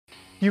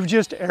You've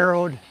just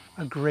arrowed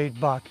a great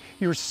buck.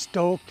 You're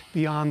stoked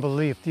beyond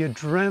belief. The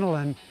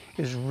adrenaline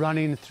is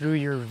running through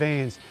your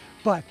veins,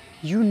 but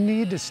you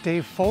need to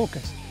stay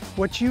focused.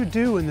 What you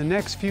do in the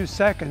next few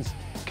seconds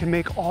can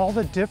make all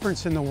the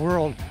difference in the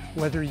world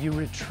whether you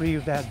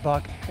retrieve that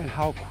buck and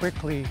how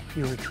quickly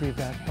you retrieve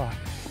that buck.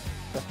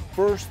 The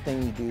first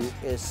thing you do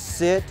is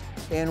sit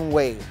and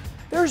wait.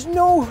 There's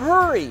no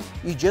hurry.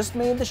 You just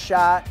made the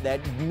shot. That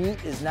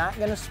meat is not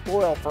going to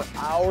spoil for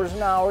hours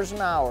and hours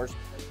and hours.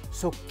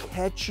 So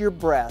catch your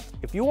breath.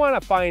 If you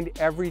want to find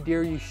every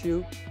deer you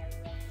shoot,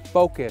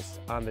 focus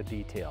on the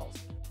details.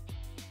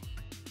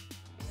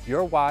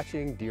 You're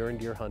watching Deer and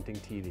Deer Hunting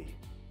TV.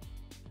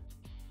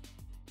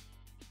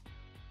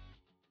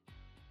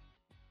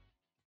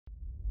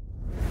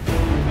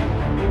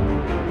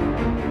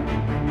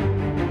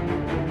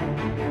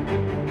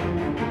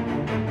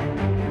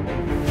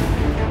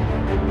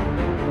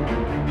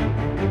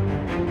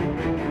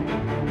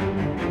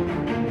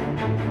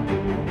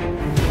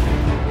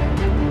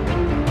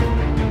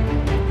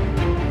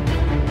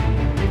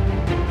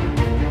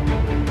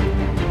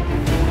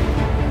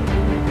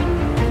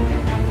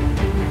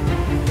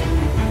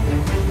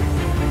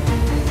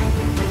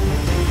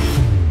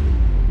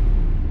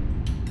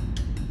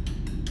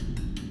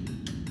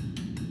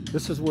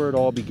 This is where it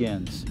all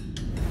begins.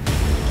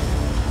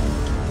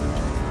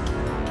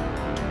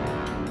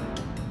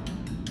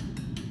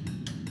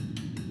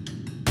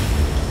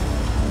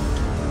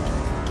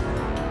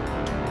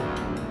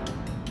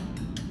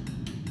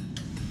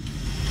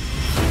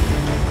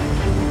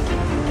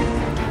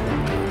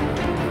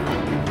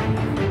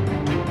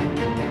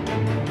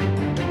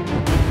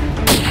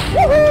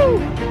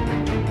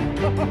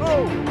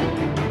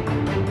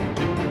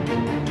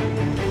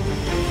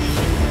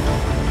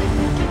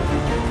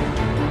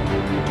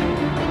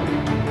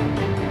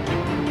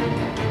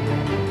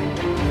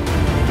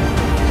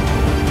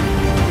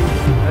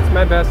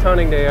 My best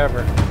hunting day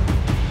ever.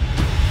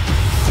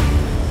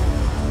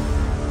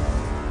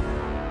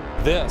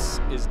 This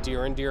is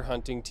Deer and Deer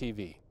Hunting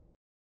TV.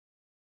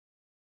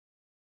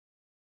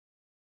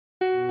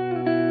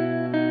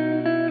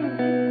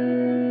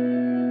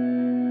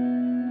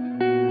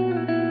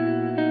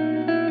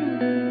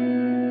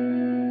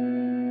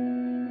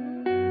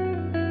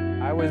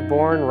 I was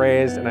born,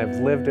 raised, and I've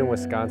lived in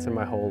Wisconsin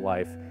my whole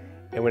life.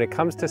 And when it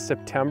comes to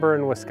September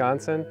in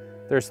Wisconsin,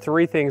 there's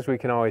three things we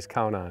can always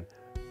count on: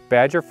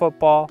 Badger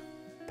football,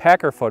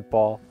 Packer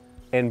football,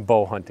 and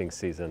bow hunting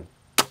season.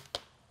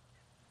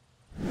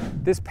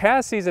 This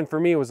past season for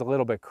me was a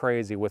little bit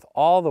crazy. With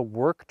all the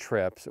work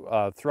trips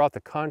throughout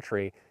the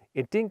country,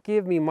 it didn't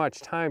give me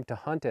much time to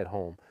hunt at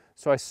home.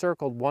 So I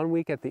circled 1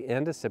 week at the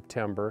end of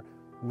September,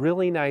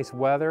 really nice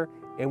weather,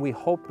 and we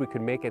hoped we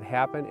could make it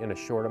happen in a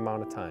short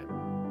amount of time.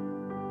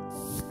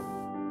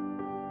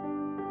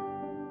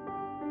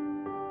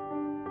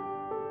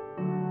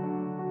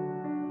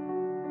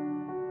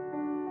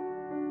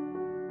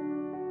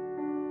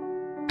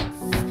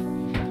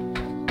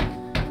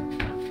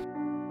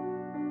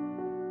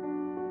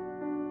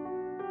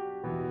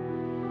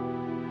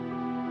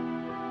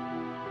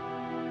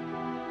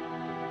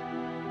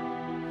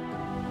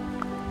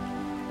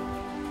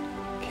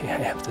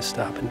 I have to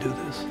stop and do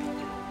this.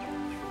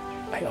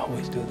 I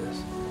always do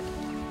this.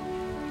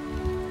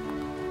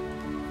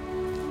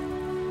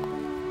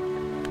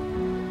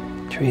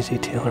 Tracy,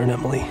 Taylor, and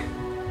Emily.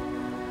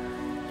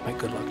 My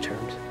good luck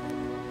charms.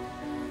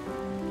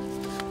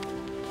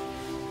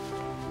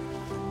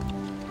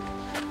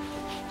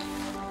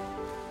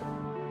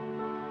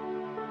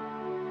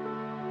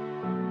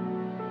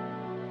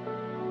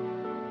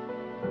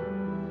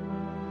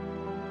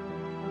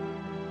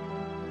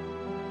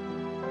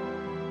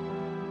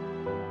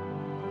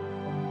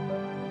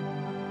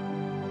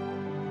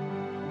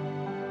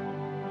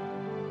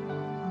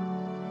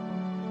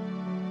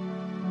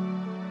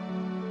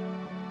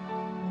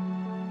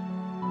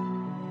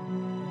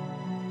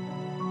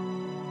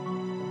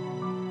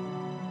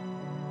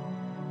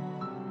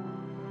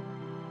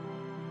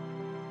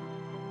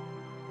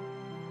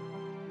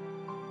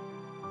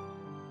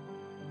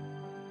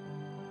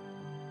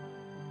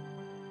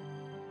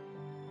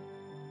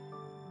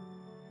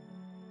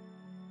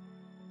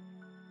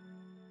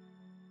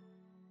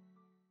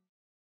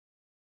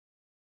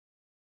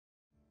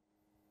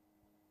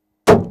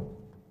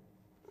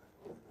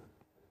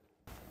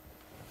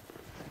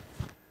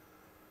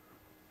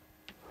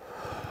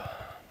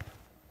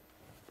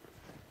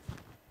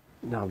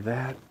 Now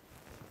that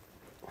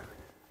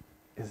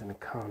is an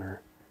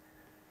encounter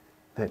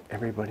that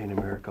everybody in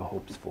America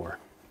hopes for.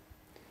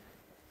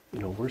 You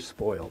know, we're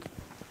spoiled.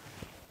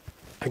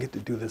 I get to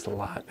do this a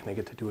lot, and I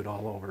get to do it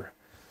all over.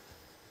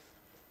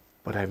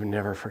 But I've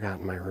never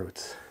forgotten my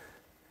roots.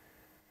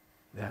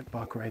 That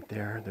buck right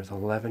there, there's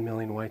 11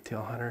 million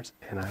whitetail hunters,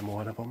 and I'm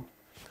one of them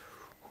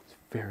who's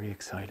very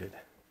excited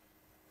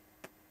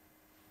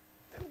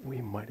that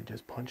we might have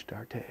just punched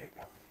our tag.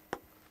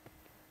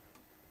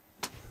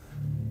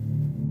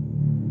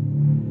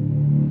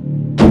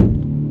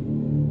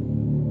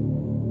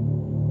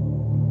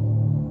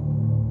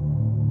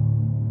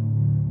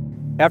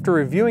 After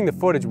reviewing the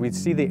footage, we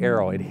see the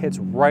arrow. It hits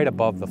right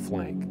above the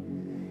flank.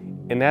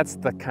 And that's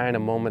the kind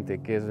of moment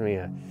that gives me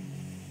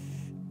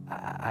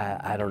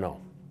I don't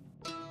know.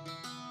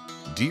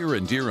 Deer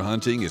and Deer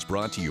Hunting is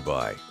brought to you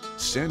by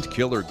Scent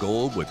Killer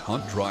Gold with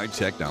Hunt Dry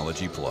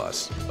Technology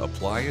Plus.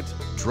 Apply it,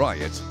 try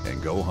it, and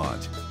go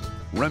hunt.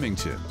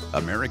 Remington,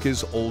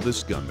 America's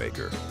oldest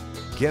gunmaker.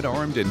 Get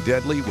armed and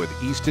deadly with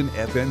Easton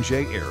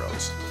FNJ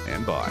arrows.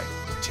 And by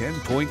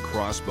 10-Point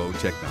Crossbow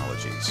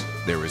Technologies.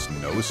 There is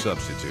no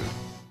substitute.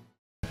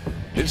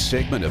 This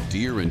segment of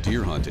Deer and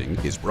Deer Hunting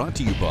is brought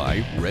to you by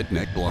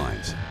Redneck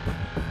Blinds.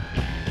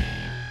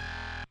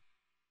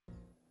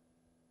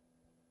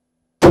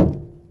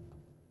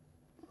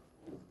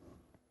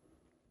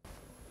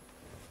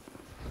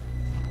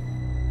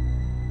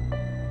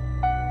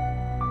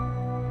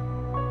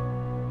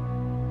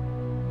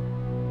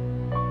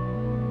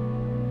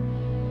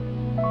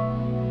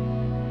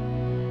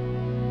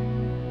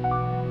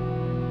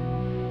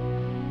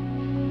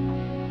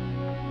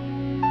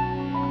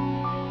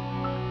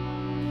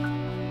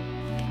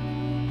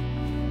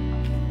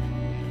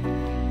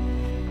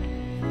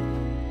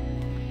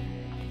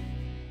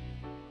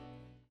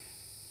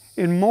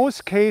 In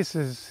most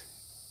cases,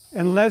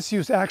 unless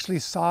you actually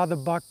saw the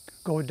buck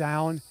go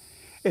down,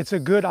 it's a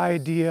good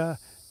idea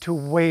to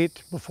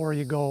wait before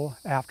you go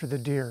after the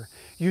deer.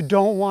 You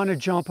don't want to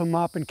jump him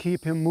up and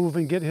keep him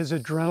moving, get his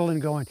adrenaline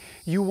going.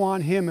 You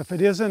want him, if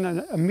it isn't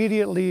an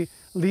immediately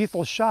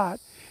lethal shot,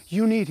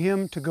 you need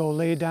him to go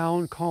lay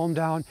down, calm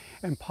down,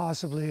 and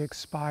possibly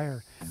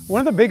expire. One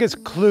of the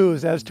biggest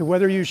clues as to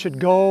whether you should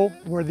go,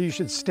 whether you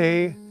should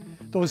stay,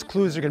 those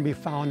clues are going to be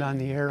found on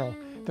the arrow.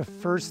 The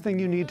first thing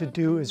you need to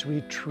do is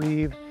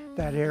retrieve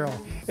that arrow.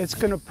 It's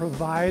going to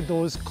provide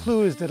those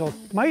clues that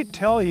might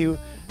tell you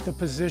the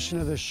position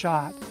of the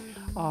shot.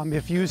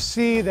 If you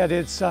see that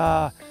it's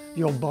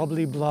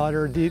bubbly blood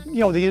or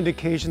the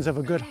indications of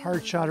a good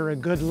heart shot or a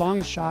good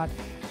lung shot,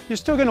 you're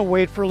still going to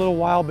wait for a little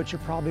while, but you're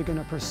probably going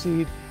to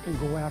proceed and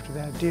go after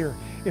that deer.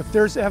 If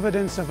there's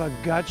evidence of a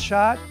gut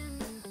shot,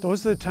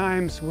 those are the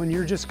times when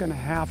you're just going to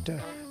have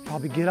to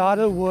probably get out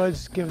of the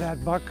woods, give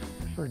that buck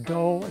or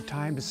doe a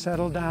time to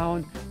settle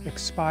down,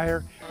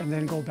 expire, and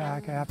then go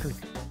back after.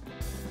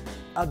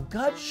 A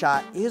gut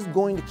shot is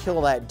going to kill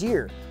that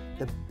deer.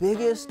 The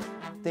biggest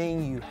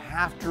thing you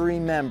have to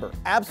remember,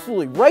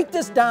 absolutely write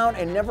this down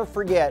and never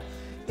forget,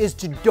 is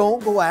to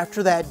don't go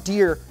after that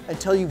deer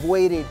until you've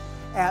waited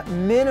at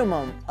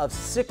minimum of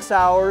 6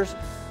 hours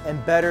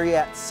and better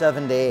yet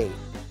 7 to 8.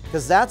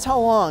 Because that's how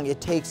long it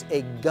takes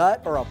a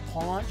gut or a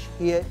paunch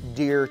hit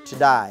deer to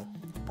die.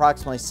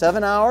 Approximately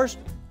 7 hours,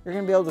 you're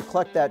going to be able to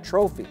collect that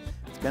trophy.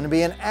 It's going to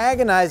be an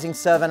agonizing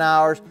 7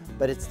 hours,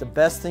 but it's the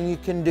best thing you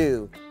can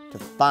do to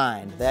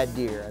find that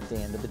deer at the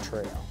end of the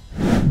trail.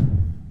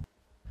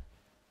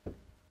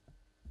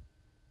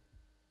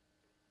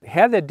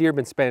 Had that deer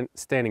been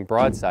standing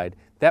broadside,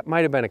 that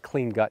might have been a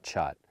clean gut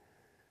shot.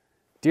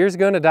 Deer's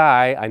going to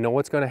die, I know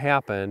what's going to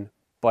happen,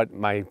 but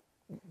my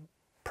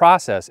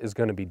process is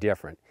going to be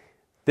different.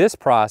 This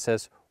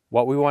process,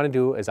 what we want to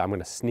do is I'm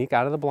going to sneak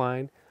out of the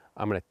blind,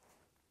 I'm going to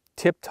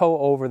tiptoe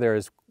over there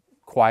as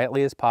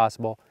quietly as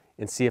possible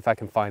and see if I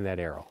can find that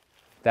arrow.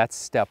 That's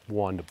step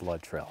one to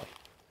blood trailing.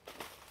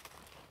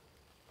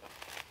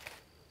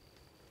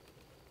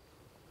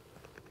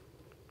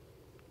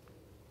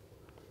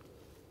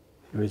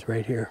 He was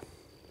right here.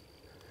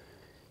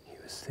 He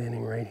was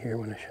standing right here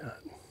when I shot.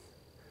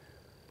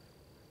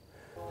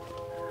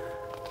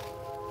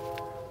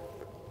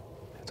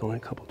 It's only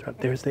a couple drops.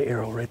 There's the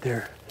arrow right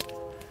there.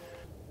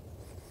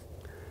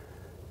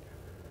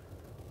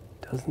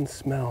 Doesn't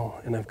smell,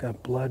 and I've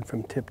got blood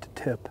from tip to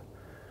tip.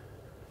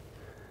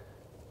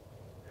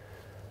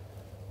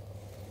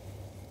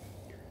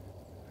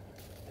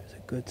 There's a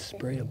good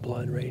spray of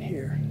blood right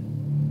here.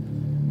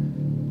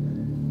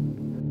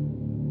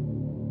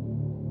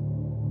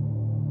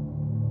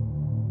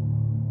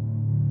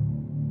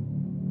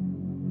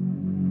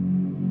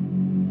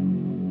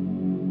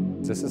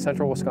 This is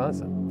central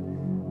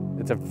Wisconsin.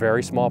 It's a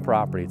very small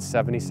property. It's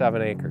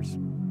 77 acres.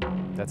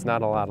 That's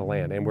not a lot of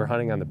land, and we're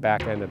hunting on the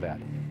back end of that.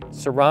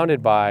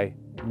 Surrounded by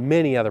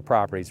many other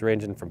properties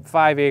ranging from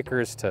 5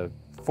 acres to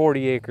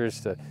 40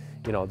 acres to,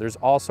 there's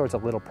all sorts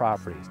of little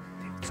properties.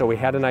 So we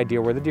had an idea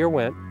where the deer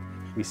went.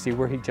 We see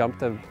where he jumped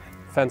the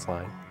fence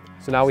line.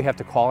 So now we have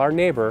to call our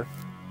neighbor,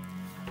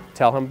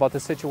 tell him about the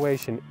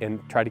situation, and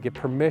try to get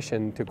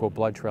permission to go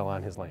blood trail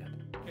on his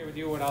land. Okay, with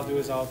you, what I'll do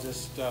is I'll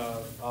just,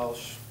 I'll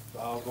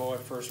go at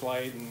first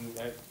light,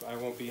 and I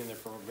won't be in there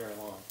for very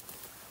long.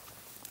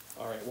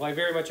 All right, well, I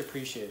very much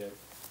appreciate it.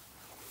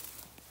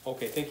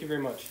 Okay, thank you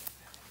very much.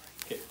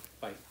 Okay,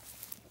 bye.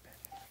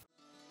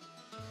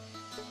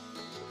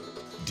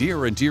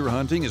 Deer and Deer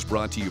Hunting is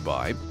brought to you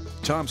by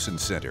Thompson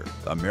Center,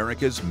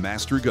 America's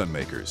master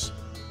gunmakers.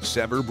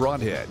 Sever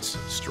broadheads,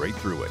 straight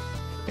through it.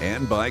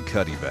 And by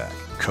Cuddyback,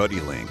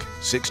 CuddyLink,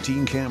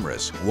 16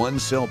 cameras, 1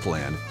 cell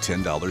plan,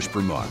 $10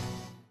 per month.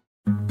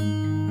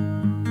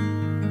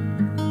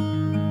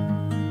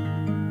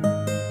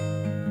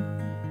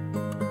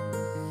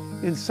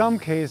 in some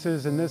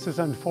cases, and this is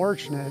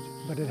unfortunate,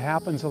 but it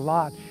happens a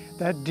lot,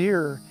 that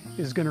deer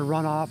is going to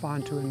run off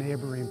onto a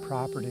neighboring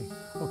property.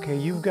 Okay,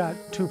 you've got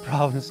two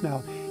problems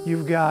now.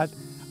 You've got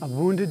a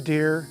wounded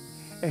deer,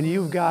 and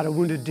you've got a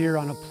wounded deer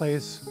on a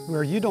place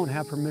where you don't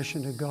have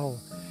permission to go.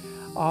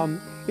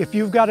 If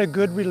you've got a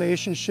good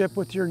relationship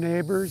with your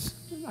neighbors,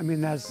 I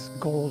mean, that's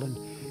golden.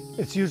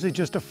 It's usually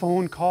just a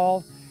phone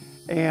call,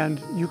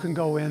 and you can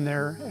go in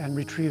there and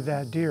retrieve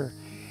that deer.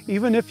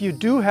 Even if you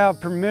do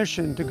have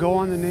permission to go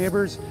on the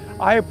neighbors,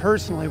 I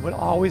personally would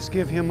always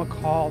give him a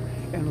call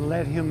and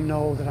let him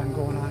know that I'm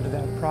going onto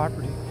that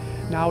property.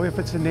 Now, if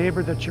it's a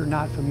neighbor that you're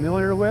not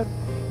familiar with,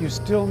 you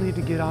still need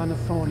to get on the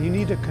phone. You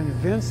need to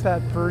convince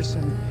that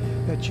person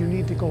that you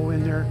need to go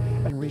in there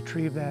and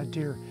retrieve that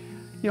deer.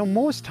 You know,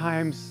 most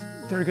times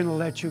they're going to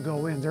let you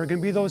go in. There are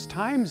going to be those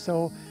times,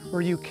 though,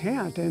 where you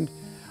can't. And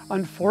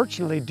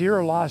unfortunately, deer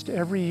are lost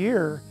every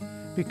year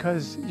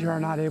because you are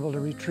not able to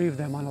retrieve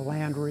them on a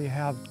land where you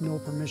have no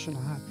permission to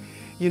hunt.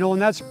 You know,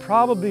 and that's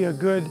probably a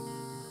good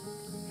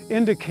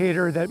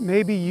indicator that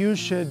maybe you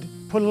should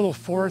put a little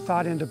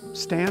forethought into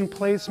stand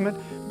placement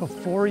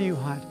before you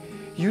hunt.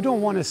 You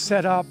don't want to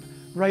set up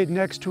right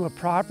next to a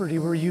property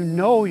where you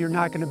know you're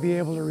not going to be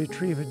able to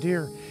retrieve a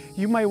deer.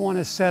 You might want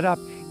to set up,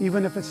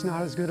 even if it's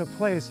not as good a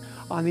place,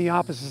 on the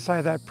opposite side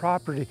of that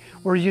property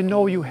where you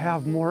know you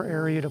have more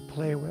area to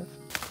play with.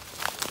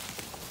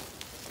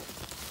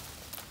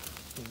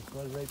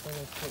 Blood right there,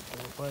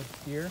 that's blood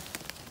here,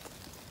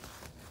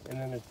 and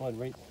then there's blood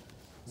right.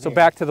 So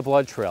back to the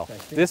blood trail.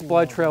 This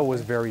blood trail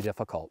was very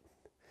difficult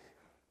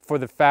for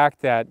the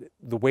fact that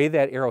the way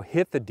that arrow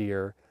hit the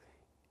deer,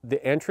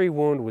 the entry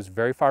wound was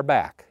very far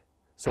back.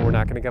 So we're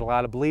not going to get a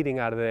lot of bleeding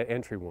out of that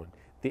entry wound.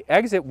 The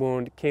exit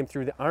wound came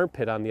through the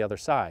armpit on the other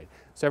side.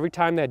 So every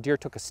time that deer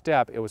took a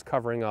step, it was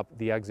covering up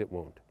the exit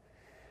wound.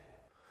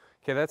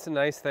 Okay, that's the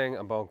nice thing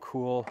about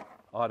cool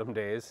autumn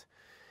days,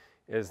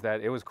 is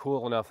that it was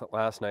cool enough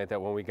last night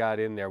that when we got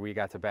in there, we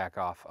got to back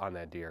off on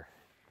that deer.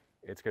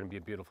 It's going to be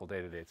a beautiful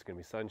day today. It's going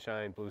to be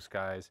sunshine, blue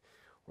skies.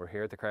 We're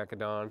here at the crack of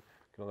dawn.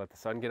 Going to let the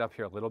sun get up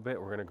here a little bit.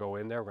 We're going to go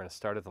in there. We're going to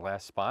start at the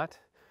last spot,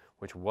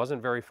 which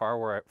wasn't very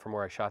far from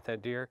where I shot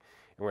that deer,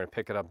 and we're going to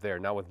pick it up there.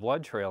 Now with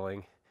blood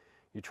trailing,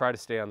 you try to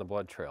stay on the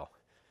blood trail.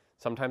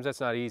 Sometimes that's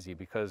not easy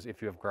because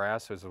if you have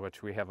grass,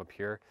 which we have up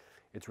here,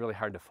 it's really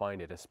hard to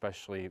find it,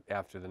 especially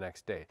after the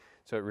next day.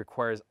 So it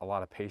requires a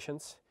lot of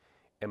patience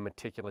and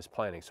meticulous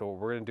planning. So what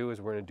we're going to do is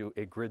we're going to do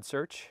a grid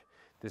search.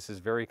 This is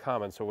very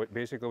common. So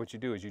basically what you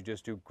do is you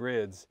just do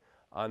grids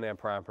on that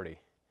property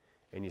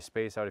and you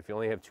space out. If you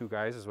only have 2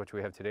 guys, is what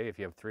we have today. If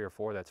you have 3 or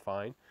 4, that's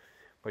fine.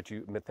 But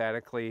you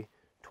methodically,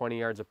 20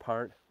 yards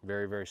apart,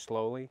 very, very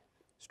slowly,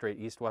 straight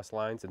east-west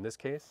lines in this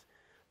case.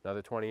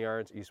 Another 20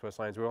 yards, east-west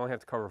lines. We only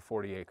have to cover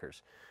 40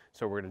 acres.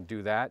 So we're going to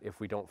do that. If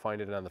we don't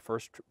find it on the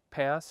first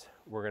pass,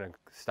 we're going to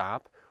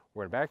stop,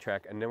 we're going to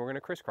backtrack, and then we're going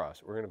to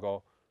crisscross. We're going to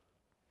go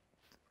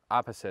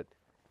opposite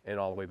and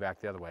all the way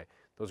back the other way.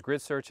 Those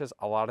grid searches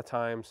a lot of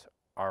times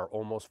are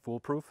almost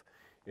foolproof,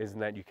 is in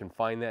that you can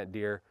find that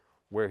deer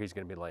where he's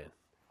going to be laying.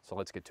 So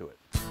let's get to it.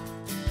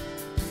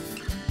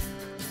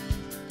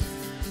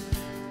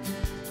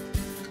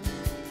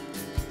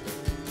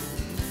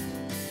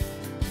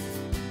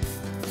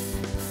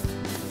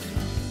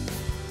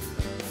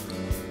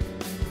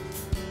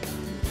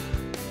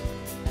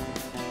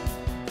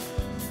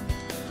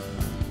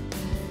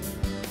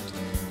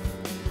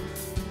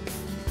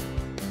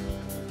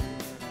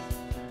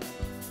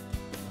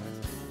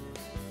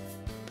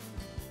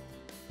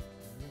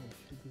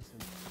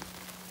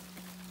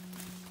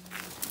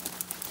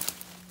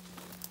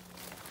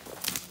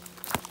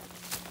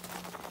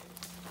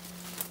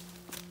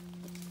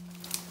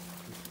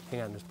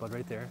 Hang on, there's blood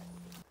right there.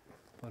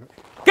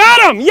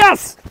 Got him!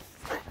 Yes!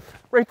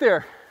 Right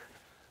there.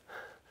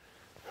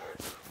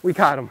 We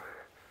got him.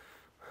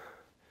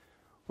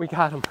 We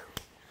got him.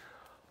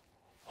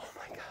 Oh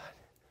my God.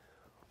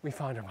 We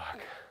found our buck.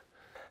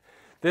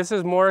 This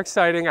is more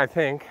exciting, I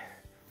think,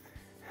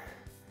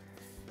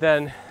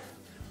 than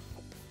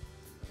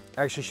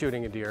actually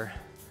shooting a deer.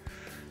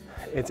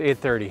 It's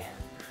 8:30.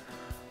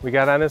 We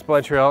got on this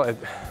blood trail at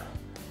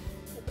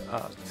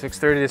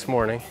 6:30 this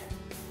morning.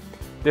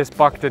 This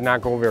buck did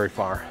not go very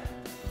far.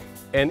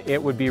 And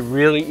it would be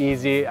really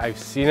easy, I've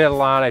seen it a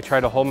lot, I try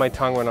to hold my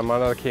tongue when I'm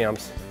on other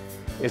camps,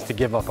 is to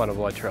give up on a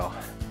blood trail.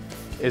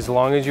 As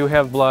long as you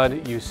have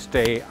blood, you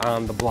stay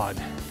on the blood.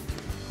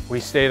 We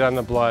stayed on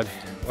the blood.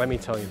 Let me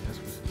tell you, this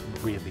was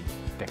really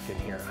thick in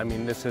here. I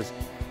mean,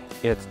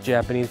 it's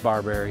Japanese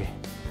barberry,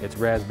 it's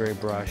raspberry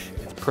brush,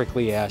 it's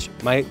prickly ash.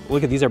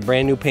 Look at, these are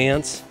brand new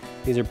pants.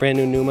 These are brand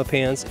new Numa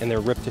pants and they're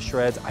ripped to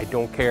shreds. I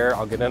don't care,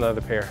 I'll get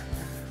another pair.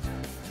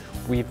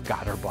 We've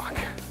got our buck.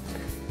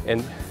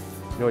 And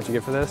you know what you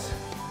get for this?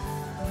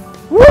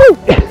 Woo!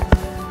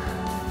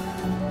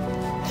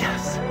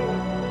 Yes!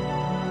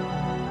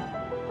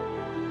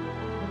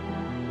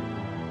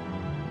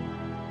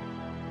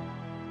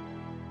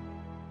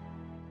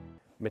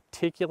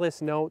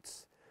 Meticulous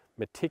notes,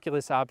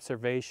 meticulous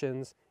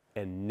observations,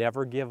 and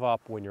never give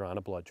up when you're on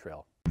a blood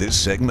trail. This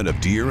segment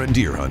of Deer and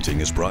Deer Hunting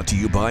is brought to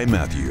you by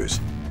Mathews.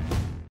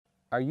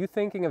 Are you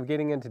thinking of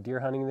getting into deer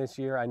hunting this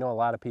year? I know a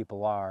lot of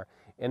people are,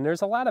 and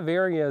there's a lot of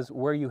areas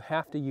where you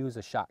have to use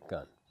a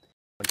shotgun.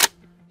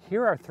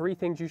 Here are 3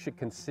 things you should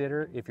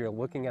consider if you're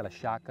looking at a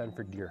shotgun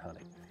for deer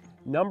hunting.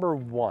 Number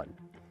 1,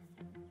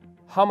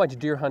 how much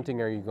deer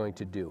hunting are you going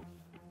to do?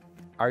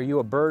 Are you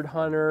a bird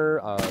hunter,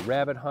 a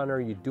rabbit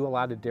hunter, you do a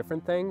lot of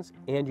different things,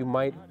 and you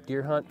might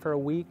deer hunt for a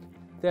week?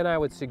 Then I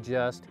would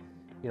suggest,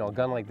 you know, a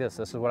gun like this.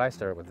 This is what I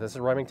started with. This is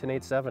Remington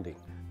 870.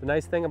 The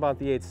nice thing about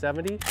the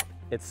 870,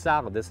 it's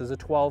solid. This is a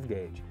 12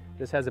 gauge.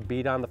 This has a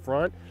bead on the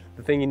front.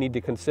 The thing you need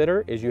to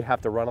consider is you have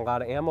to run a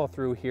lot of ammo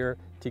through here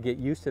to get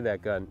used to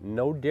that gun.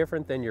 No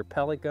different than your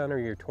pellet gun or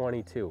your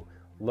 22.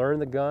 Learn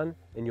the gun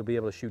and you'll be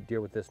able to shoot deer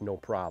with this no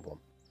problem.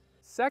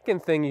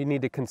 Second thing you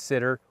need to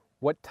consider,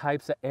 what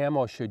types of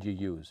ammo should you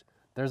use?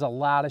 There's a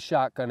lot of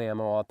shotgun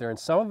ammo out there and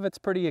some of it's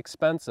pretty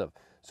expensive.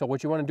 So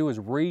what you want to do is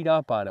read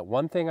up on it.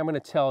 One thing I'm going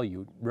to tell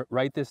you,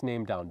 write this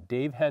name down,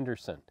 Dave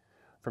Henderson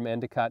from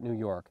Endicott, New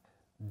York,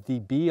 the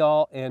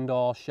be-all,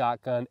 end-all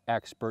shotgun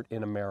expert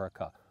in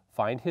America.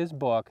 Find his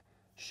book,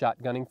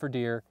 Shotgunning for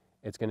Deer.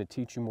 It's going to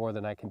teach you more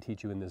than I can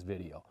teach you in this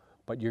video.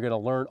 But you're going to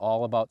learn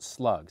all about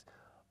slugs.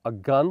 A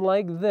gun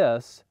like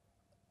this,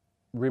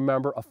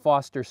 remember, a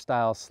Foster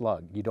style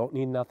slug. You don't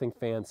need nothing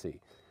fancy.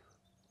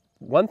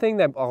 One thing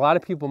that a lot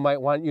of people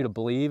might want you to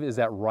believe is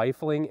that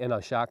rifling in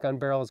a shotgun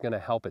barrel is going to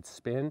help it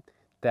spin.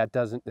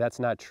 That's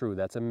not true.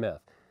 That's a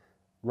myth.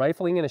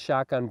 Rifling in a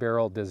shotgun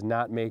barrel does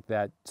not make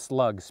that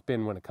slug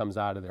spin when it comes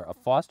out of there. A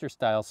Foster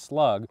style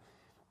slug,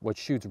 which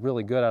shoots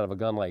really good out of a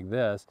gun like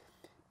this,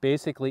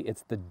 basically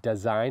it's the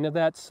design of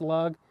that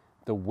slug,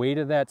 the weight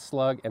of that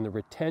slug, and the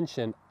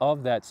retention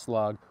of that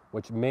slug,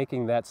 which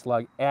making that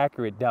slug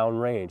accurate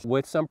downrange.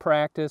 With some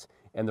practice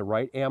and the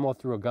right ammo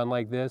through a gun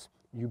like this,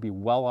 you'd be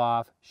well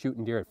off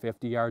shooting deer at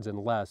 50 yards and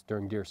less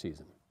during deer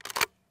season.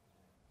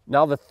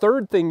 Now the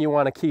third thing you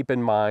want to keep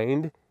in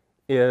mind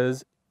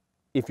is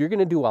if you're going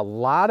to do a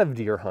lot of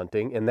deer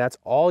hunting and that's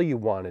all you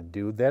want to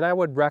do, then I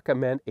would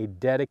recommend a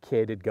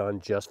dedicated gun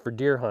just for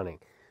deer hunting.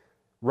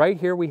 Right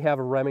here we have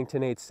a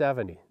Remington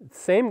 870.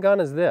 Same gun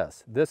as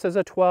this. This is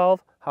a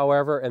 12,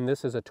 however, and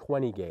this is a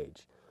 20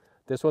 gauge.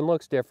 This one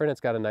looks different.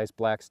 It's got a nice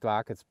black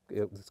stock. It's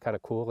kind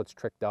of cool. It's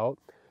tricked out.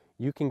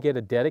 You can get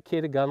a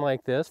dedicated gun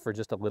like this for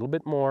just a little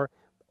bit more,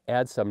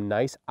 add some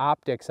nice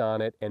optics on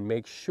it, and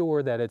make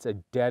sure that it's a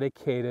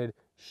dedicated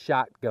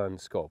shotgun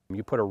scope.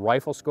 You put a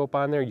rifle scope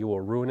on there, you will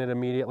ruin it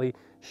immediately.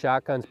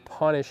 Shotguns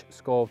punish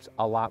scopes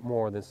a lot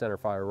more than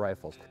centerfire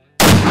rifles.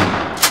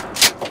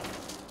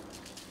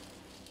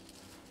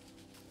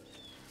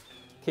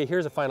 Okay,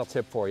 here's a final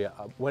tip for you.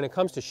 When it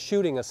comes to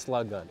shooting a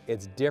slug gun,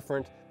 it's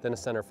different than a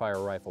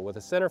centerfire rifle. With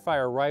a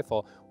centerfire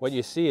rifle, what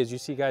you see is you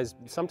see guys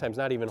sometimes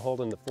not even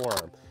holding the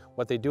forearm.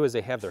 What they do is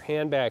they have their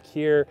hand back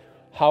here.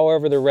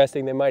 However they're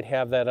resting, they might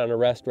have that on a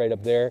rest right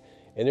up there.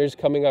 And they're just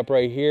coming up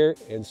right here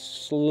and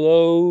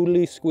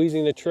slowly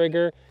squeezing the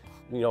trigger.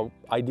 You know,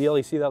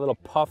 ideally see that little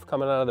puff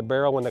coming out of the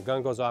barrel. When the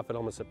gun goes off, it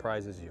almost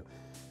surprises you.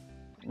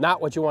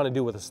 Not what you want to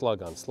do with a slug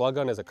gun. Slug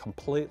gun is a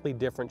completely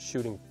different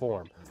shooting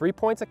form. 3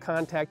 points of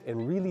contact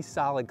and really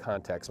solid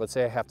contacts. Let's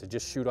say I have to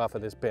just shoot off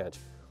of this bench.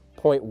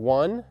 Point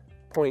 1,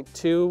 point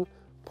 2,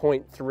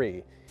 point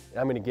 3. And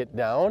I'm going to get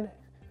down.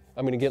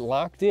 I'm going to get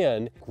locked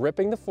in,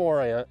 gripping the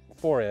fore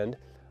end.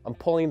 I'm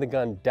pulling the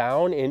gun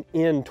down and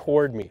in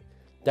toward me.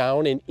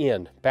 Down and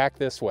in, back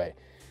this way.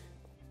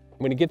 I'm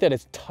going to get that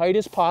as tight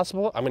as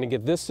possible. I'm going to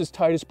get this as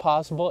tight as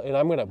possible, and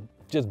I'm going to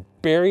just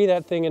bury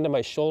that thing into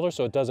my shoulder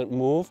so it doesn't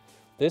move.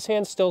 This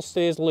hand still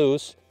stays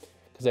loose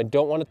because I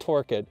don't want to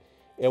torque it.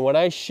 And when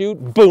I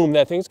shoot, boom,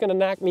 that thing's going to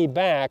knock me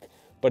back,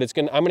 but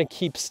I'm going to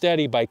keep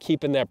steady by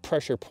keeping that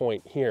pressure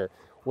point here.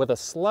 With a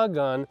slug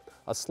gun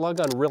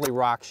really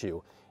rocks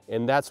you.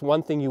 And that's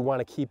one thing you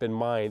want to keep in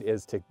mind,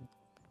 is to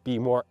be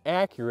more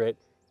accurate,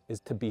 is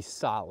to be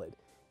solid.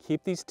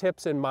 Keep these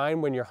tips in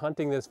mind when you're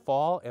hunting this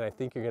fall, and I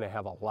think you're going to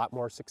have a lot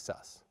more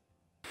success.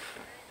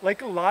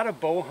 Like a lot of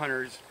bow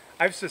hunters,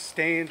 I've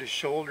sustained a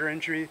shoulder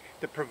injury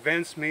that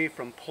prevents me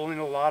from pulling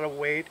a lot of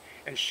weight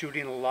and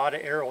shooting a lot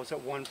of arrows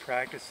at one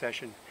practice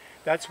session.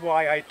 That's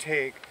why I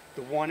take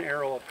the one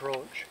arrow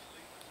approach.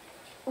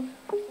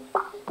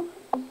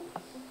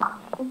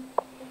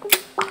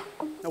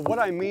 Now what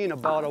I mean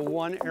about a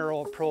one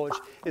arrow approach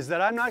is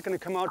that I'm not going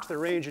to come out to the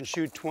range and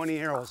shoot 20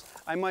 arrows.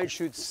 I might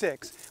shoot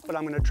 6, but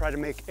I'm going to try to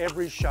make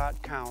every shot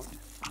count.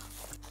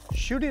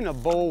 Shooting a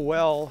bow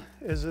well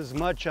is as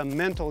much a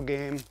mental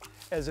game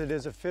as it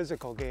is a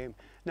physical game.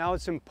 Now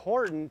it's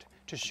important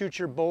to shoot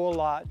your bow a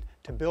lot,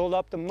 to build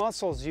up the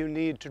muscles you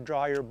need to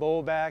draw your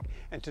bow back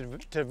and to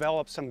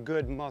develop some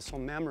good muscle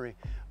memory.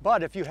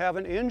 But if you have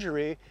an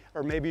injury,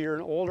 or maybe you're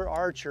an older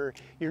archer,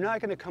 you're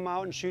not going to come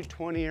out and shoot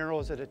 20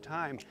 arrows at a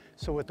time.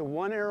 So with the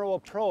one arrow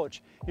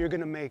approach, you're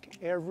going to make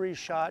every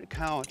shot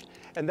count.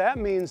 And that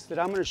means that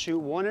I'm going to shoot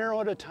one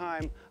arrow at a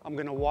time. I'm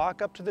going to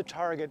walk up to the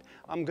target.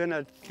 I'm going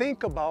to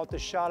think about the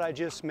shot I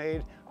just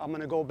made. I'm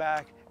going to go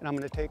back and I'm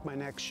going to take my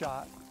next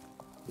shot.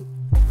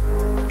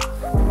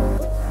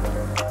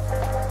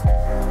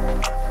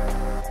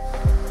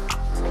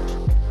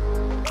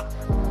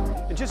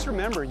 And just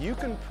remember, you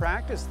can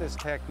practice this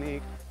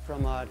technique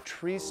from a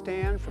tree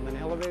stand, from an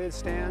elevated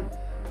stand,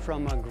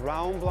 from a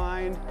ground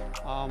blind,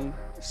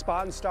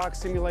 spot and stock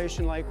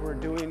simulation like we're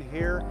doing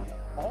here.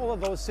 All of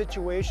those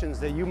situations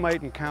that you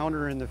might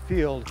encounter in the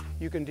field,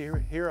 you can do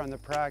here on the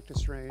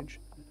practice range.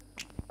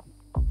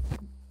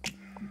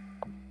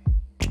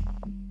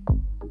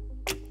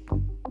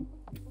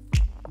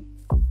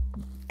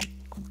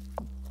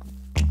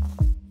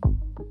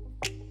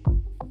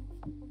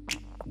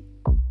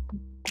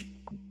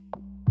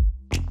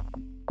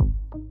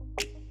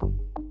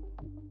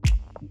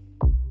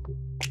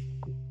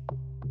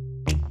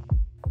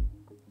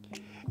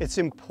 It's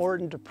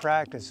important to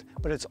practice,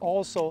 but it's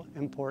also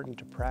important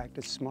to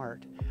practice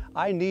smart.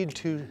 I need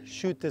to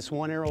shoot this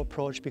one arrow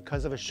approach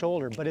because of a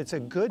shoulder, but it's a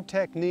good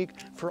technique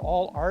for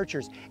all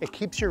archers. It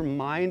keeps your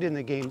mind in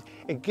the game.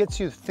 It gets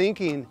you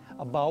thinking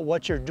about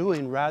what you're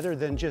doing rather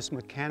than just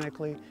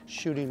mechanically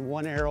shooting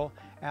one arrow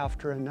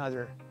after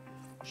another.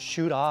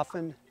 Shoot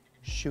often,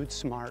 shoot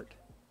smart.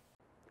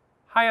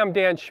 Hi, I'm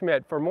Dan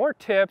Schmidt. For more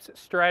tips,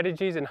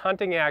 strategies, and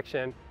hunting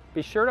action,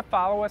 be sure to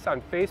follow us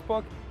on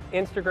Facebook,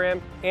 Instagram,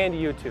 and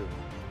YouTube.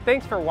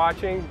 Thanks for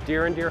watching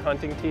Deer and Deer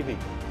Hunting TV.